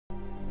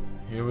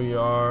Here we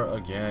are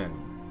again.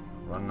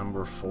 Run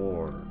number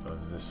 4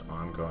 of this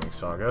ongoing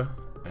saga.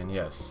 And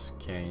yes,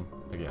 Cain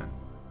again.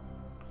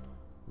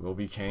 We'll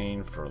be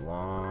Cain for a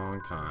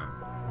long time.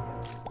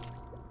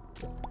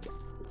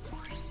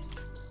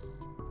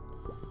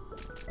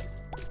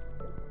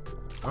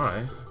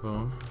 Alright,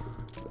 boom.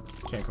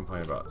 Can't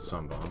complain about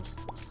some bombs.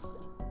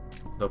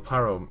 Though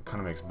Pyro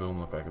kind of makes Boom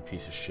look like a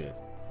piece of shit.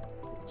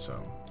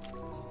 So.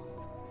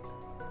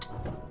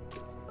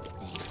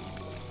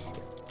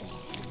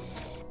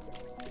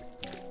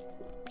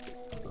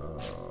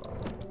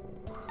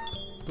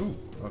 Ooh,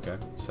 okay.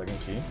 Second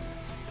key.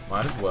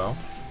 Might as well.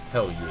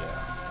 Hell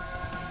yeah.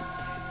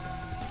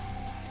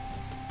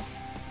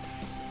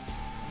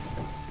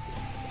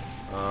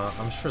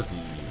 I'm sure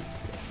the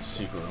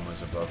secret room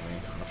is above me.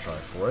 I'll try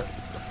for it.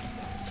 Yeah.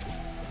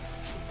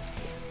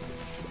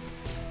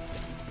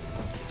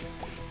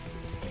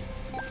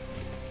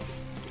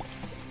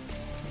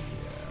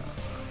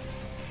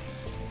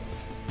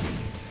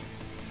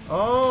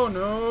 Oh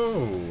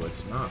no,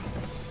 it's not.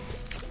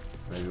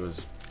 Maybe it was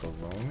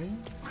below me?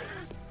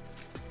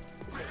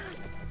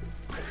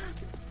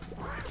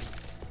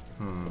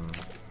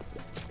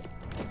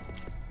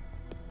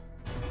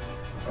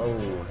 Oh,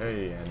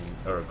 hey,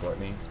 or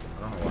Gluttony.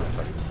 I don't know why I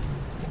thought you.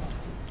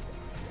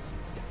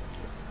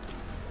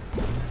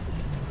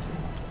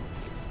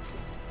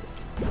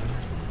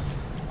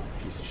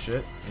 Piece of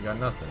shit. You got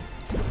nothing.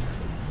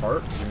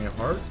 Heart? Give me a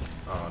heart?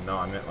 Oh, no,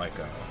 I meant like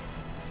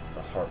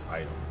the heart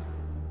item.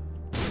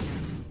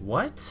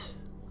 What?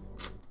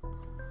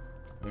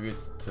 Maybe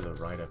it's to the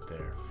right up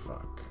there.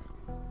 Fuck.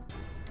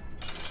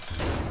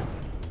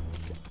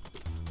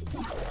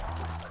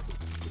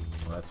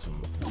 Well, that's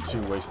some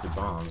 2 wasted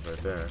bombs right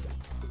there.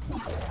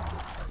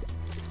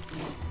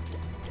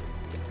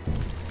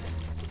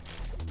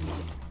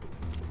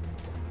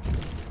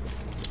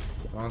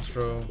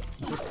 Monstro,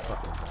 just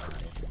fucking die.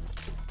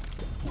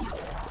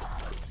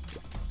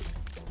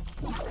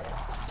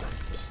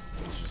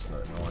 It's just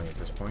not annoying at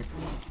this point.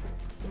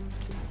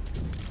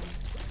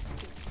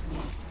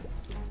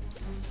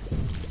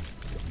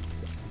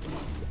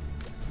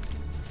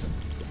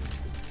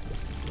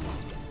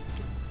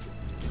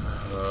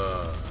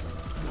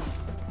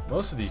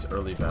 Most of these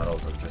early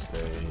battles are just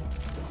a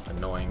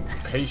annoying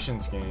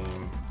patience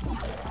game.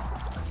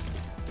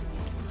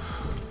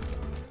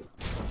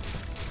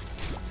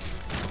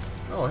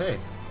 Oh, hey.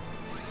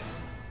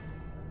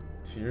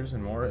 Tears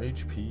and more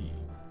HP.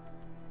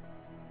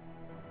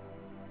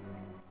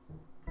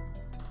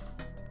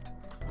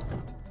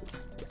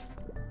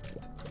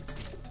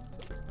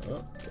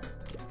 Oh.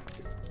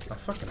 I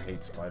fucking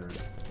hate spiders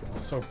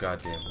so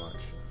goddamn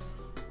much.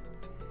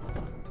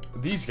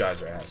 These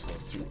guys are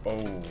assholes too.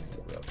 Oh,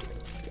 that's close.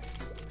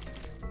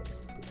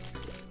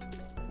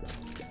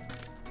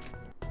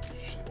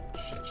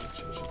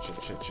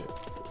 Shit.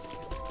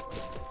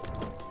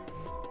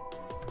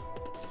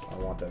 I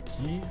want that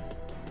key.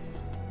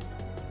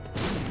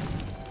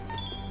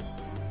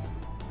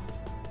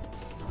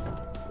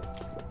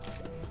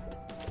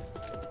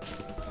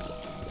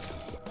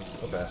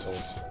 What's up,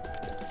 assholes?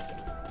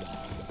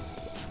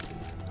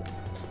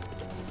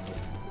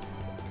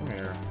 Come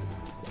here,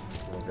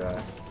 little guy.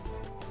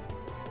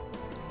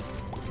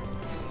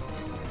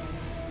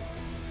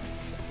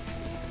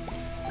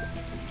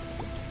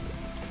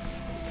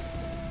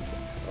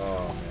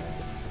 Oh man,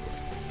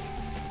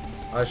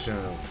 I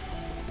shouldn't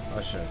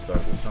have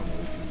started this. I'm way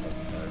too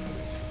fucking tired for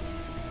this.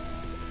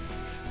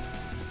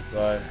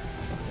 But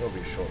it'll be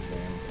a short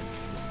game.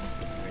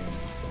 I mean,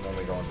 I'm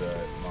only going to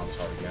Mom's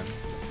Heart again,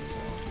 so.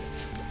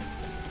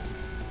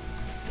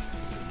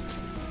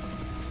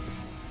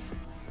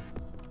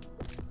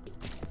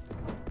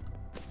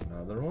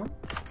 Another one?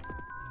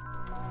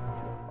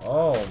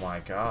 Oh my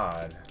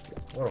god.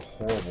 What a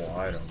horrible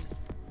item.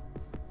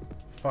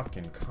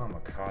 Fucking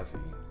kamikaze.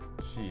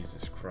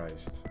 Jesus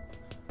Christ.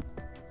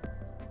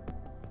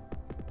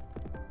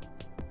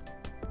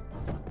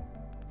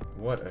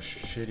 What a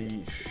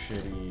shitty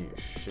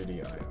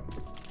item.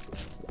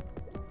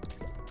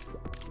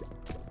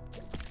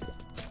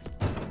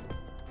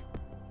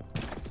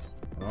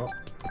 Well,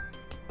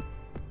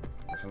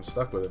 guess I'm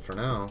stuck with it for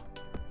now.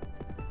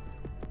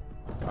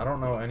 I don't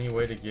know any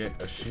way to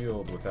get a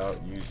shield without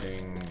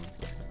using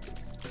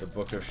the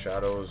Book of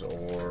Shadows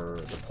or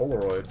the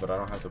Polaroid, but I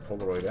don't have the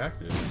Polaroid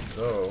active,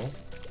 so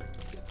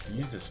to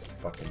use this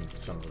fucking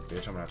son of a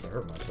bitch, I'm gonna have to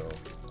hurt myself.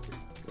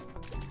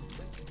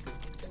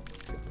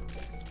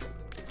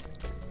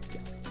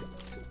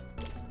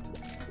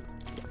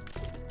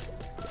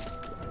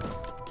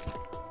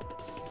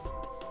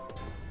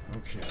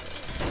 Okay.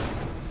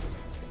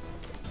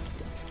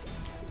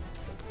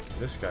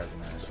 This guy's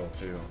an asshole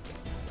too.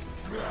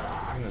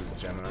 I think it's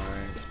Gemini.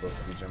 It's supposed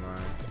to be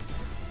Gemini.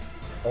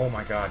 Oh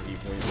my god, he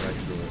waved right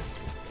through it.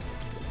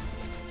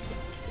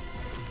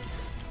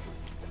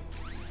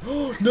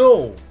 Oh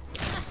no!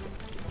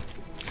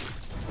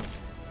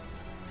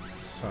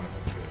 Son of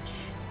a bitch.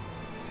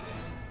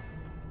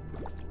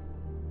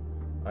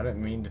 I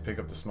didn't mean to pick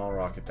up the small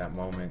rock at that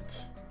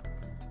moment.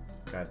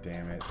 God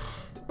damn it.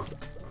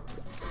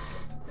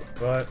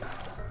 But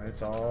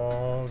it's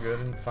all good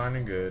and fine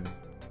and good.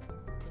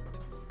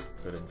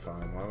 Good and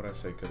fine. Why would I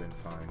say good and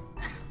fine?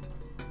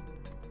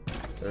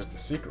 There's the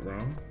secret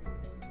room.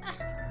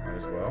 Might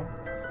as well.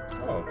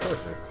 Oh,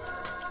 perfect.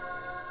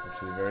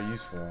 Actually very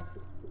useful.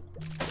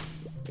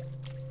 Get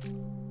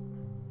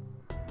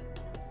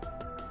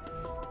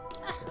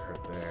her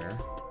there.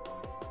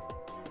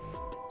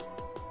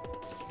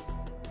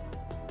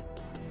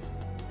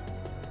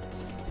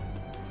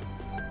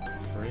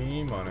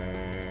 Free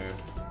money.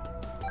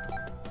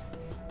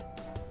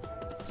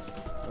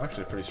 I'm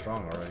actually pretty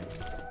strong already.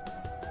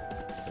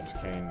 Because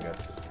Kane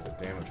gets a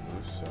damage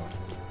boost, so.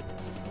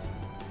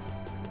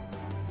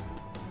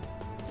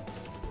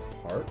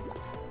 Heart.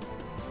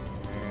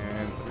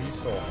 And 3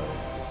 soul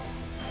hearts.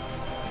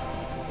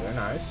 Very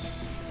nice.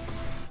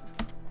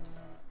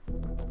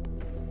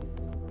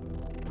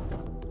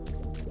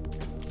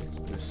 What's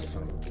this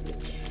son of a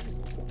bitch?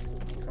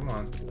 Come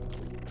on.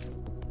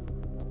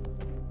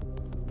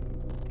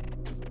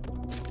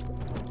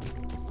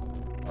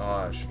 Oh,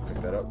 I should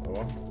pick that up. Oh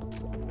well.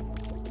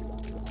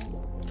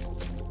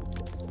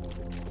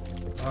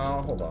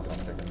 I'll hold off on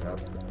picking it up,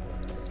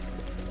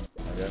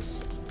 I guess.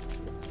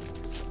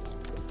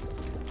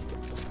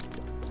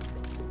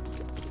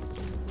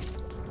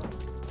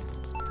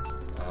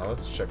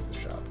 Let's check the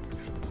shop.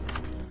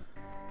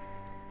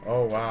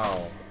 Oh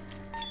wow.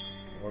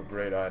 What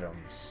great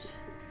items.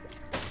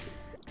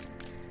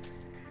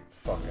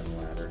 Fucking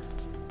ladder.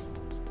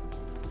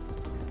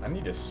 I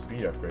need a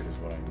speed upgrade is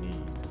what I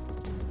need.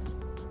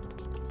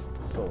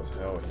 So is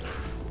hell here.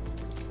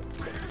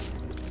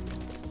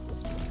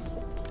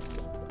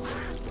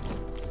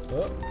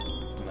 Oh,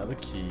 another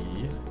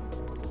key.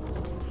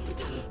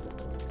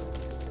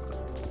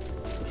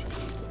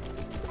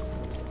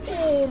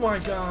 Oh my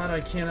god, I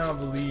cannot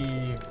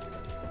believe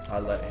I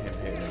let him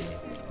hit me.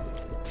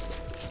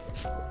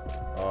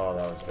 Oh,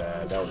 that was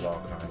bad. That was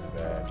all kinds of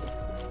bad.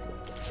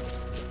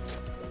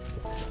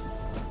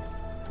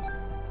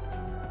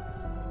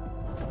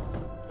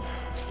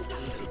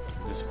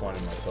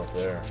 Disappointed myself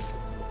there.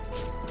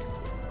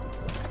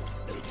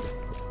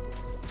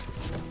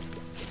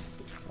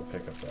 I'll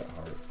pick up that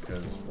heart,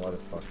 because why the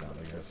fuck not,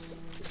 I guess.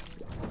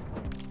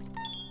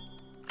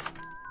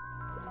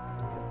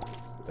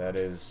 That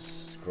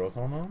is growth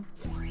hormone?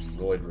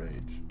 Roid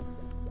rage.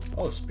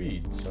 Oh,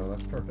 speed, so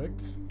that's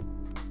perfect.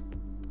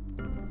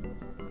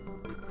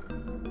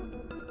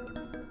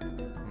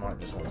 I might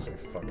just want to say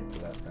fuck it to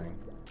that thing.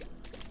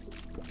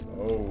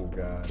 Oh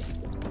god.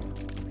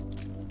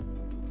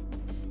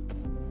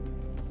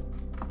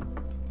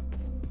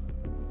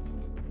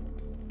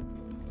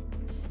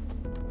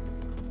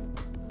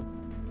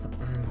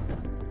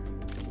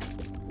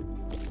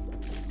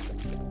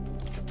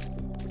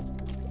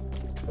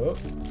 Oh,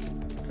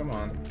 come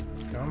on.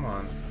 Come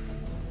on.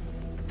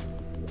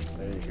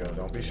 There you go.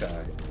 Don't be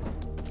shy.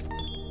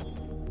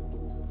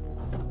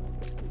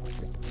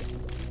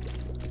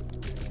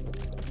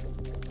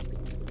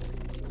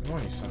 Come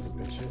on, you sons of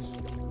bitches.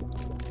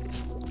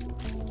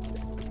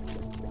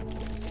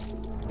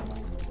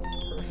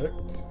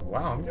 Perfect.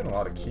 Wow, I'm getting a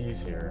lot of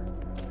keys here.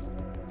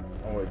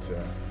 I'll wait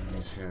to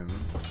use him.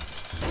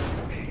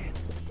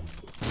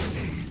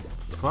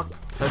 Fuck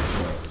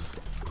pestilence.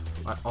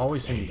 I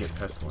always seem to get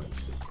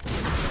pestilence.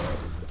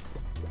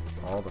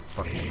 All the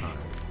fucking time.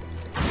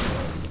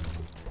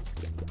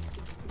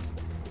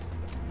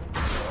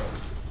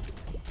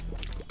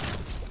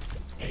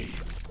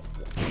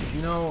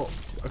 You know,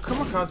 a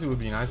kamikaze would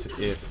be nice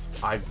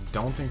if I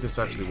don't think this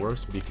actually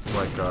works.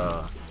 Like,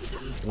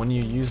 when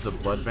you use the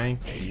blood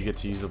bank, you get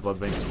to use the blood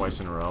bank twice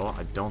in a row.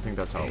 I don't think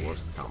that's how it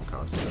works with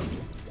kamikaze.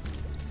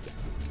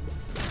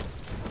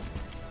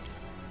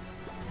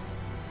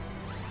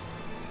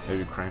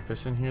 Maybe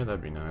Krampus in here?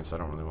 That'd be nice. I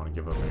don't really want to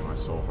give up any of my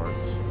soul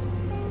hearts.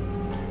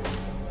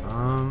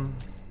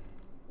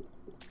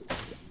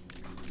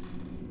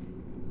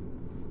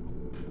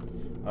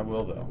 I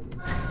will though.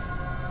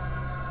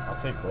 I'll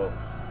take both.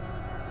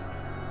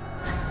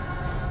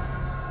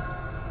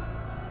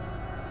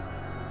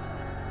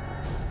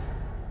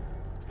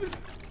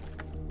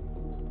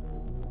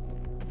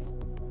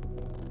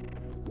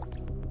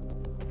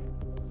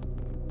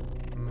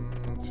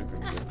 Let's see if we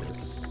can get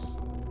this.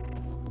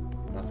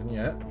 Nothing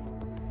yet.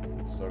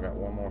 Still got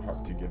one more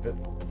heart to give it.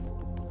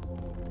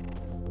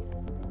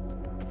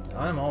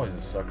 I'm always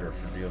a sucker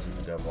for deals with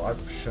the devil. I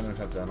shouldn't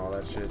have done all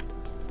that shit,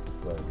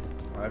 but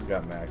I've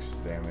got max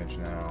damage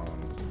now,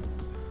 and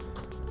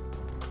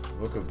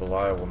Book of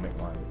Belial will make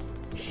my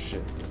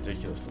shit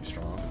ridiculously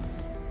strong.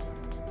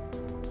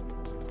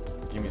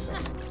 Give me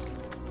something.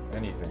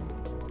 Anything.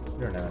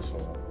 You're an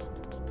asshole.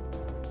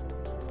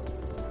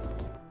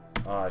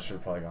 I should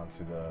have probably gone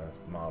to the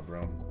mob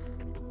room.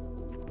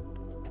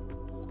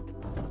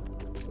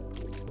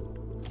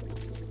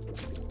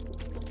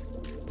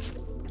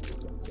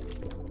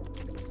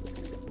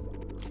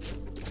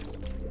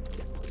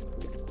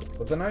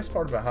 But the nice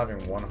part about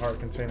having one heart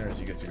container is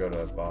you get to go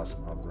to boss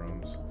mob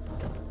rooms.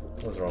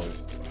 Those are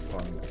always a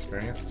fun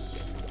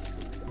experience.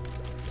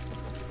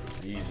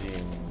 Easy,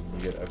 and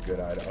get a good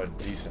item, a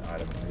decent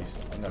item at least.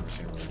 I've never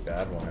seen a really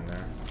bad one in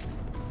there.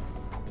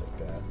 Take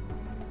that.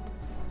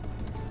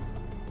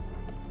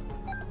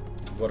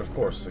 But of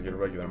course, I get a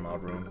regular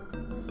mod room.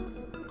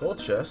 Gold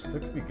chest,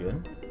 that could be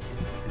good.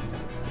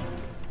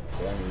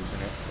 Okay, I'm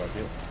using it. Fuck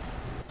it.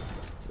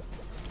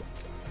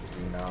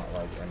 Do not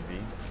like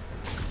envy.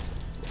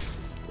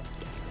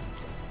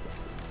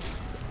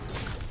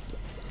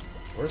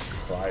 Where's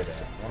Pride at?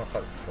 I want to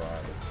fight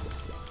Pride.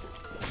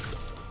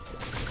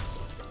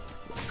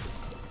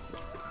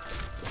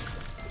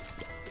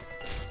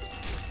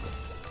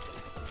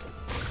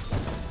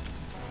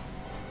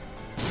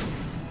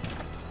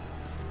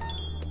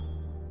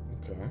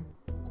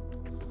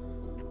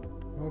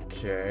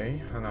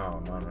 Okay.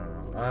 No.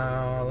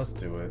 Let's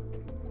do it.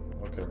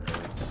 What could it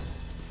hurt?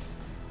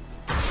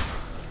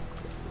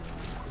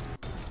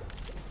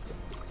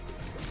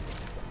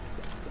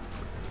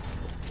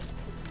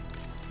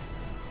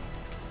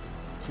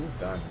 Two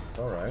diamonds.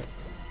 Alright.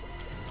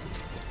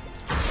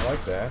 I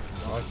like that.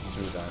 I like the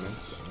 2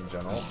 diamonds in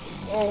general.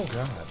 Oh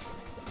god.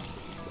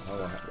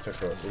 I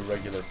took an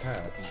irregular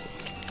path.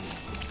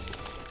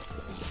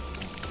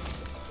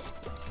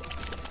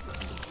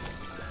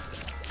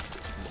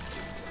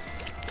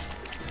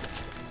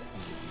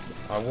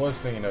 I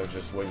was thinking of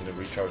just waiting to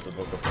recharge the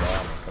Book of Law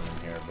and come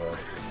in here, but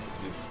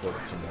this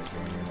doesn't seem like it's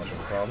going to be much of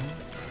a problem.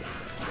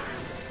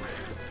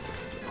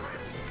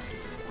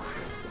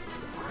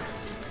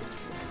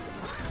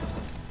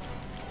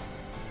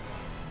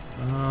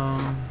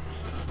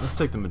 Let's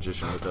take the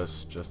Magician with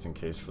us, just in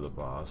case for the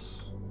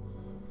boss.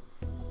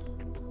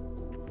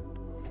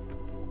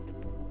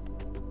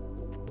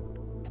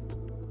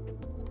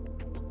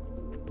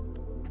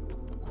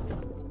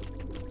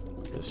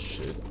 This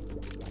shit.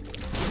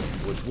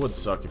 Which would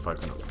suck if I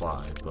couldn't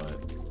fly, but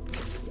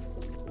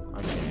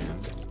I can.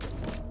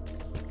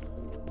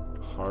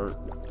 Heart,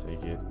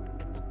 take it.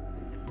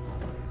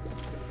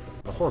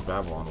 The Whore of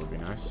Babylon would be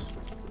nice.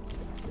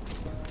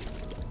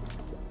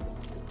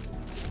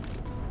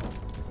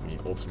 I mean,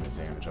 ultimate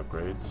damage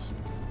upgrades.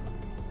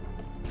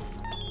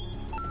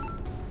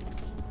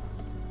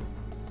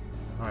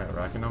 Alright,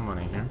 racking up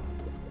money here.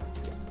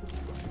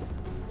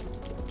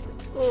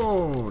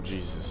 Oh,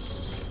 Jesus.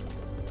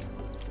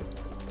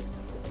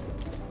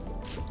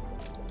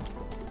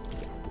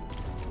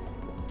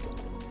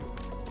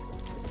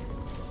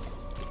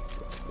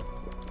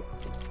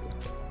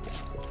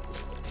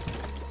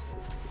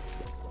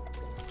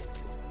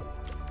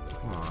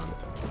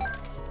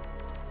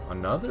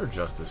 Another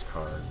Justice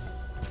card.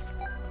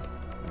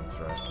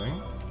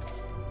 Interesting.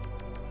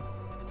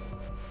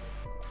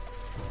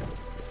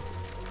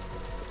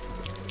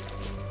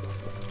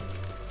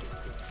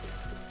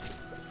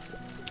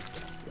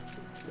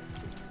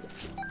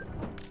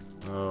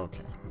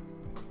 Okay.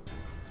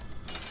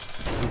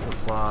 Super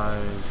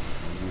flies.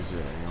 I'll use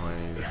it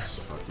anyways.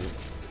 Fuck it.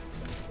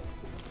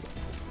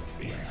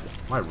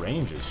 My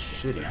range is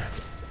shitty.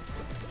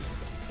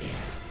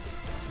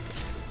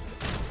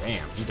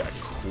 Damn, he died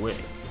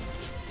quick.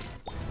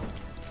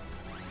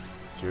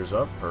 Tears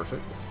up,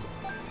 perfect.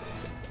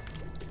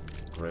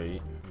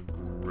 Great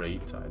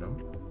item.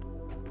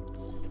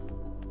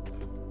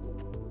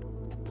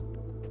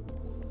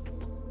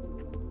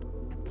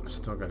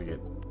 Still gotta get.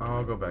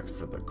 I'll go back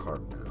for the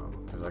card now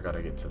because I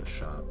gotta get to the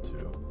shop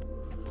too.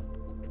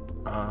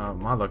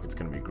 My luck, it's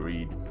gonna be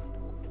greed.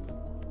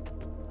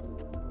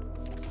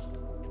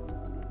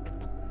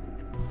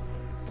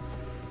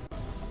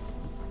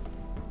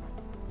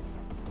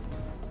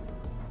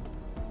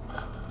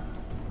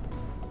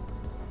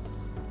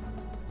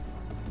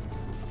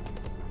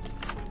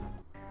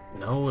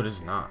 No, it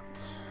is not.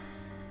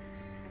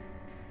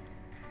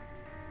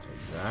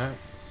 Take that.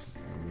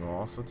 And we'll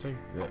also take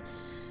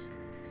this.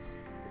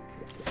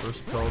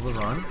 First pill of the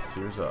run.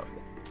 Tears up.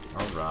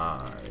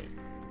 Alright.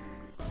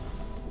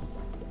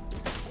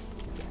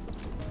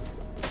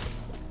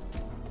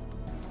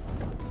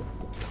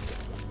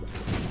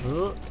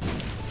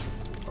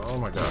 Oh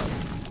my god.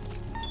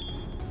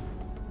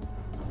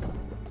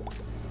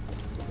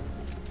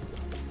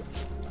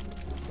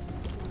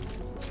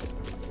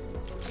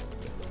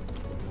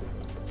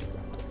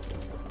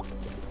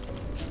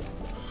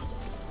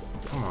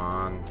 Come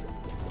on.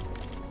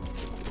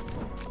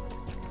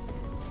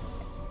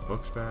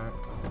 Books back.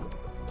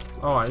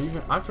 Oh,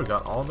 I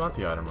forgot all about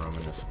the item room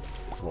in this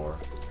floor.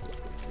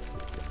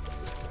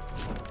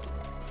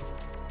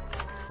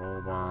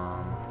 Full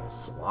bomb.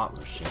 Slot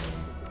machine.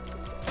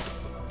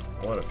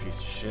 What a piece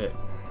of shit.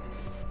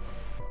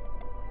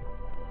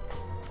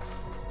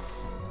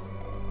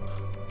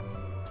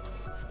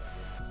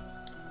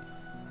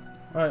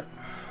 Alright,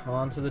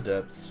 on to the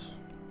depths.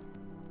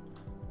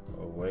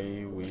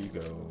 Away we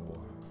go.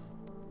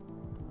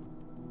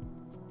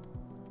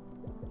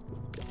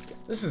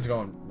 This is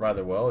going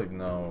rather well, even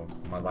though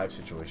my life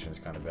situation is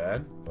kind of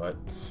bad, but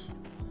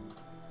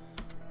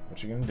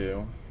what you gonna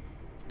do?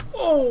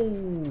 Oh!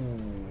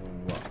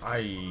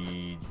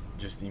 I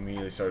just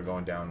immediately started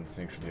going down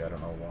instinctually. I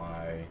don't know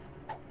why.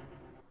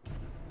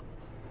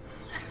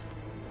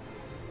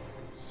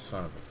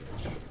 Son of a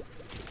bitch.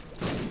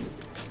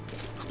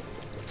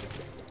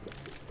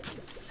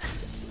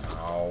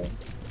 Ow.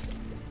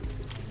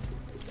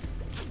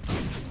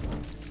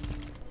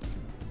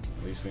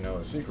 At least we know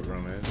what the secret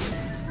room is.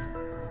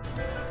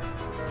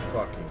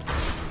 Fucking.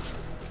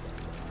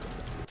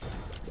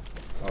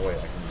 Oh wait, I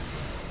can use it.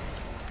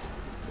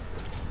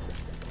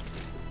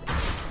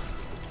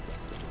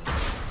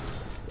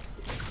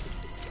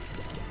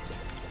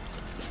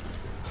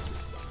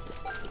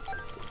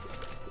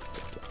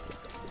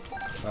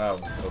 That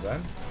wasn't so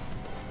bad.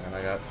 And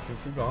I got 2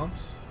 free bombs.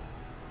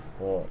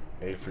 Well,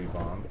 a free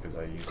bomb because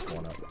I used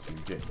one up to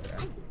get there.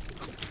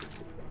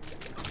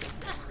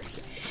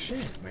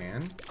 Shit,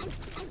 man.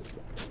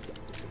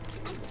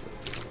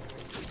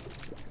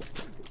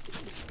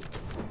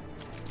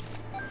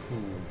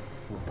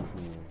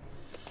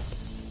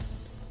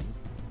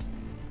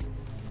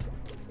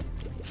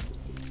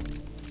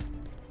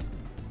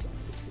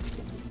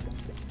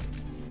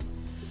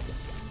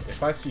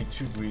 If I see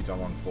 2 greeds on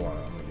one floor,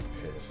 I'm gonna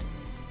get pissed.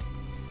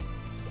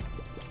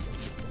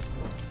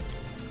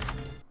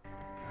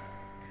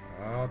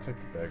 I'll take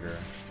the beggar.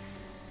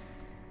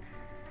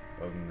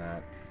 Other than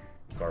that,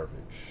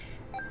 garbage.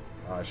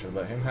 I should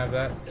let him have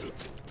that.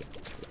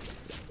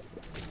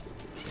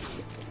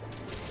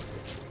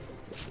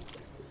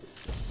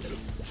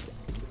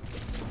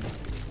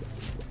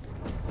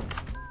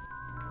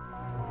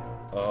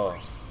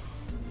 Oh.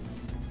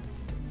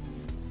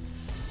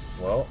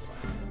 Well.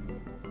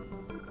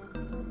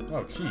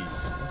 Oh, keys.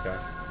 Okay.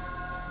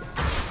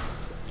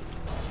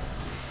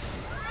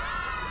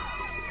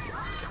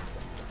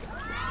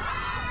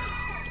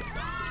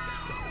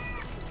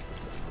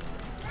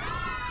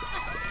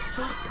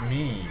 Fuck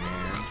me,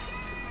 man.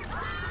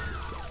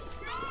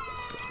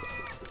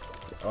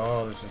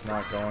 Oh, this is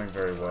not going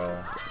very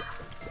well.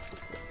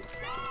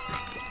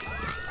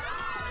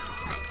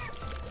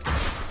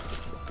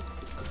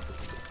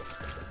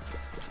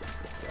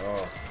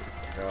 Oh,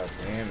 god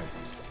damn it.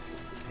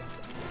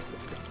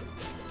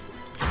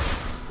 I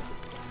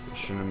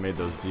shouldn't have made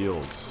those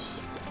deals.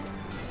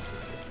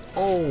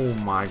 Oh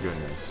my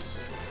goodness.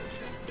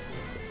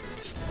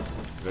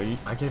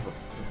 I gave up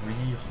 3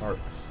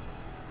 hearts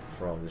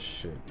for all this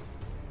shit.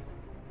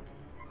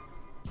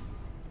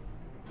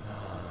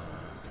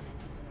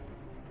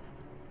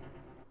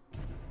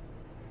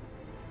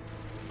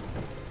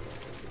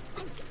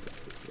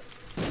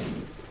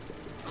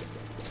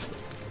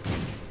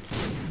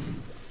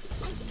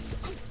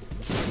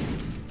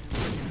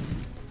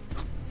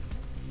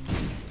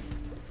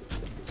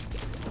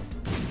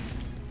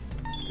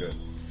 Good.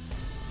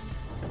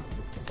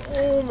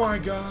 Oh my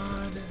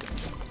god.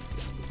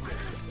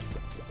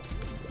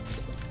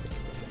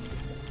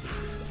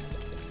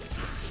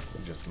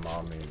 You just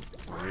mobbed me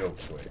real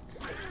quick.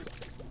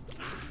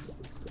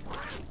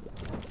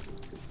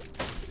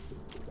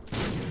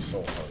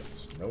 Soul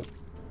hearts. Nope.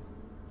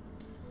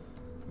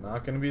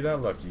 Not gonna be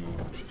that lucky.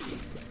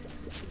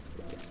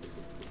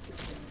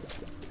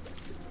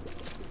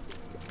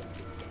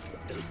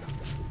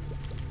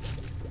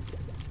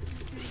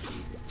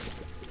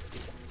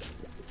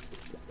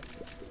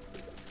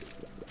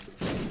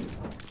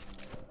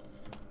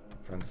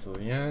 Friends to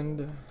the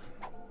end.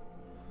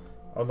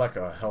 I would like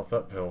a health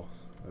up pill.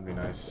 That'd be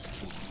nice.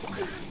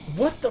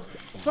 What the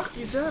fuck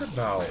is that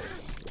about?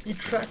 You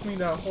tracked me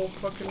that whole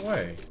fucking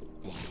way.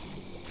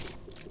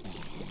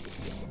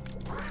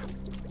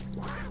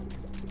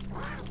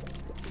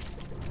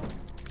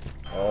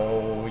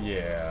 Oh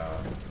yeah.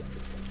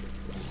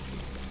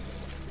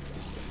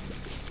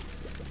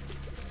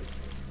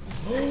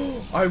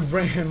 I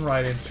ran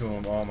right into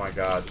him. Oh my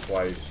god,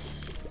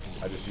 twice.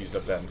 I just used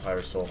up that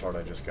entire soul heart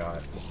I just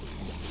got.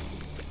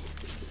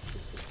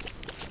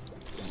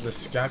 The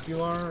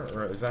scapular,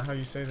 or is that how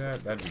you say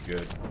that? That'd be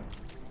good.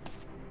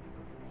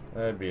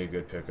 That'd be a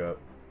good pickup.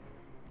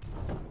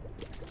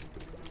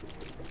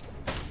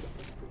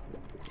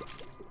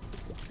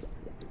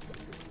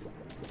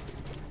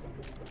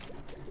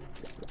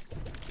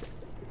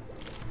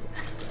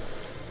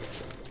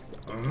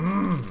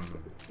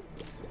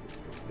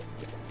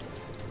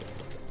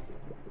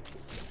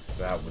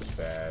 That was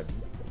bad.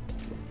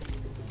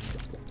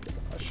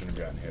 I shouldn't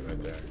have gotten hit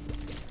right there.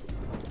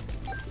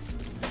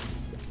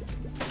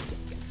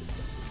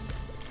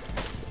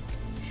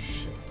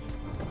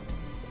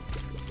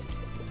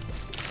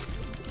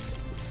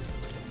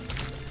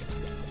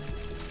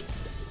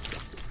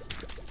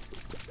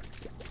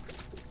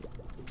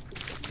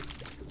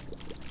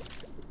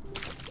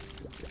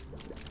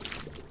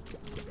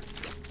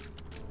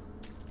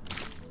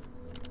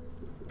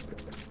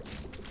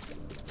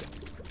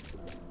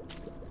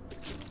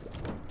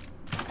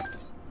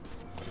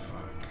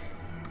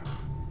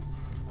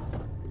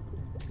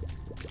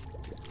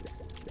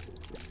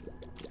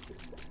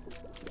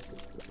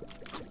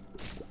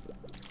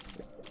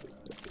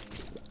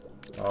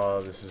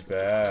 Oh, this is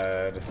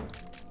bad.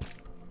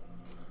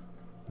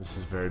 This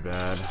is very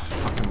bad.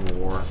 Fucking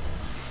war.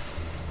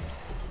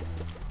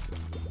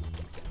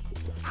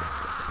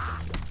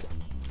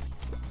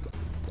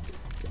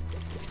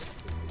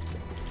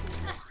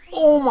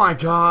 Oh my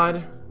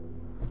god!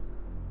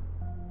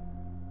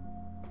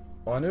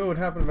 Well, I knew it would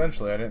happen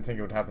eventually. I didn't think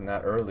it would happen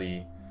that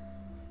early.